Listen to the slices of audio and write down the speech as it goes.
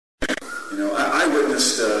You know, I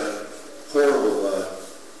witnessed horrible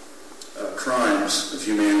crimes of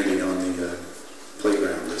humanity on the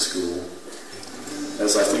playground at school,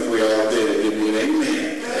 as I think we all did. Give me an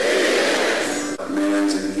amen. Amen.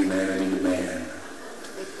 Man's inhumanity to man.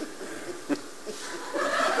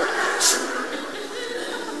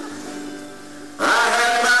 I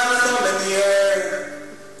had my thumb in the air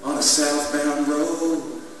on a southbound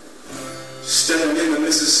road, stepping into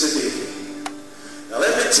Mississippi. Now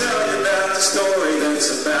let me tell you about the story that's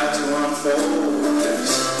about to unfold.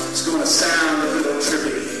 It's going to sound a little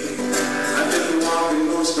trippy. I've been walking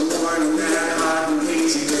most of the morning that hot and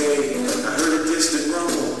hazy day. I heard a distant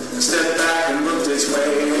rumble, stepped back and looked its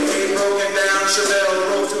way. A broken down Chevelle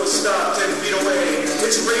rolled to a stop 10 feet away.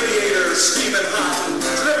 Its radiator steaming hot,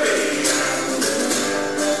 drippy.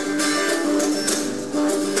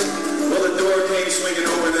 Well, the door came swinging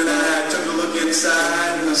open and I took a look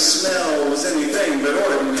inside, and the smell was anything but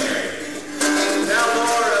ordinary. Now,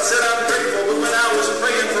 Lord, I said I'm grateful, but when I was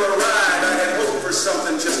praying for a ride, I had hoped for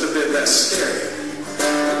something just a bit less scary.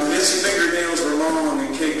 His fingernails were long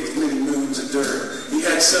and caked with many moons of dirt. He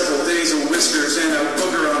had several days of whiskers and a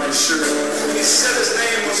booger on his shirt. He said his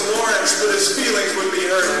name was Lawrence, but his feelings would be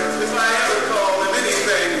hurt if I ever called him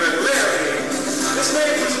anything but Larry. His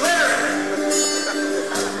name was Larry.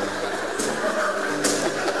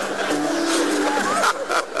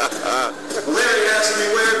 Larry asked me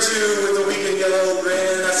where to with a weak and yellow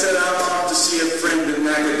grin. I said I'm off to see a friend in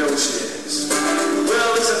Nacogdoches.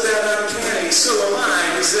 Well, isn't that uncanny? So am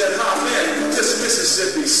I. He said, hop in. This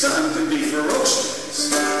Mississippi sun can be ferocious.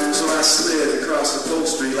 So I slid across the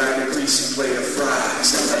upholstery like a greasy plate of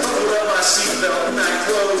fries. I pulled up my seatbelt and I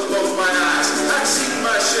closed both my eyes. I've seen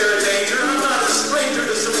my share of danger. I'm not a stranger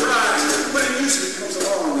to surprise, but it usually comes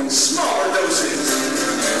along in smaller doses.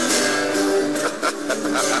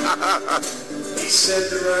 He said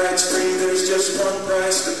the ride's free, there's just one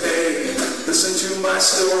price to pay. Listen to my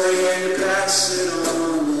story and you pass it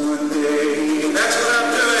on one day. And that's what I'm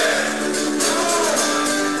doing.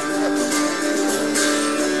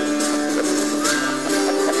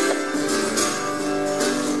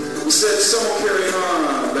 He said some will carry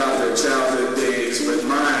on about their childhood days, but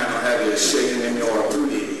mine will have you shaking in your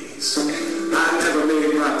booties. I never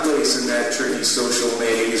made my place in that tricky social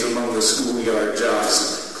maze among the schoolyard jocks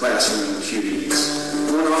and classroom cuties.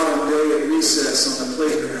 One autumn day at recess on the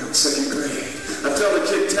playground, second grade, I felt a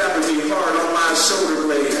kid tapping me hard on my shoulder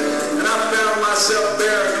blade, and I found myself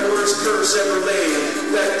bearing the worst curse ever laid,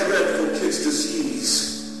 that dreadful kid's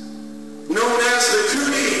disease, known as the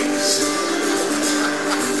Cooties.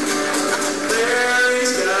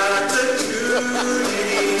 Larry's got the Cooties.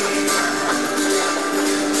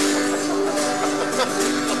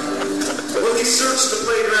 Well, he searched the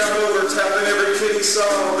playground over, tapping every kid he saw,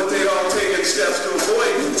 but they'd all taken steps to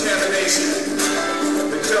avoid contamination.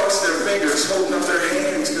 They crossed their fingers, holding up their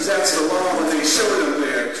hands, because that's the law when they showed them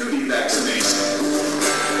their cootie vaccination.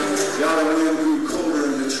 The autumn wind grew colder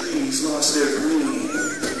and the trees lost their green.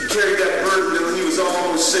 He carried that burden until he was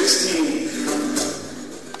almost 16.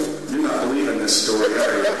 You're not believing this story,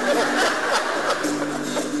 are you?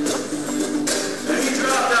 And he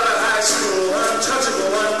dropped out of high school,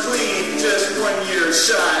 untouchable, unclean, just 1 year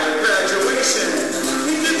shy of graduation.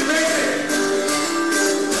 He didn't make it.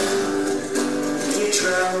 He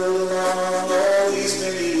traveled along all these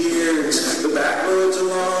many years, the back roads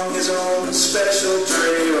along his own special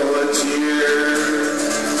trail of tears.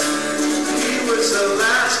 He was the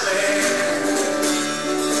last man.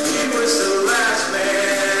 He was the last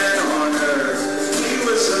man on earth. He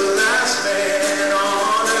was the last man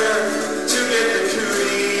on earth to get the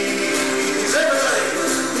Cooties. Everybody,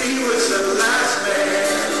 he was the last man.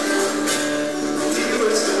 He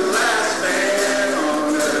was the last man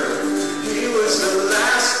on earth. He was the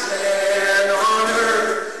last man on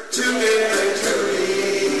earth to get the Cooties.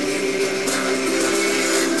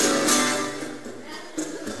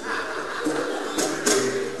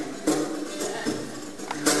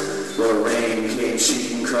 Well, rain came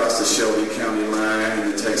sheeting across the Shelby County line,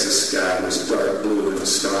 and the Texas sky was dark blue and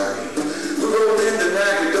starry. We rolled into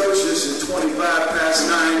Nacogdoches at 25 past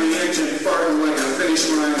 9, the engine farting like a finish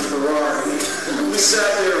line Ferrari. We sat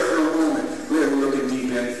there for a moment, we were looking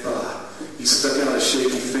deep in thought. He stuck out a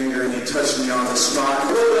shaky finger and he touched me on the spot,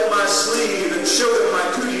 rolled up my sleeve and showed him my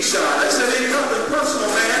cootie shot. I said, ain't nothing personal,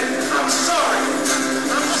 man. I'm sorry.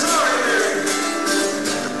 I'm sorry, Larry.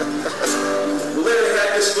 Well, Larry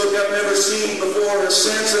had this look I've never seen before or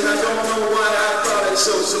since, and I don't know why I thought it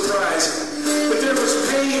so surprising. But there was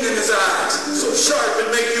pain in his eyes, so sharp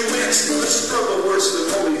it'd make you wince, a struggle worse than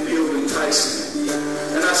Holyfield and Tyson.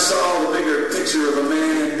 And I saw the bigger picture of a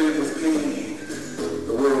man bent with pain,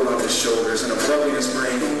 the world on his his shoulders and a plug in his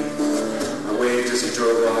brain. I waved as he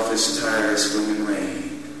drove off his tires swinging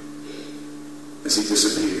rain, as he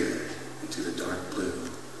disappeared into the dark blue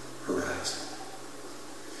horizon.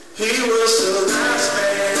 He was the last man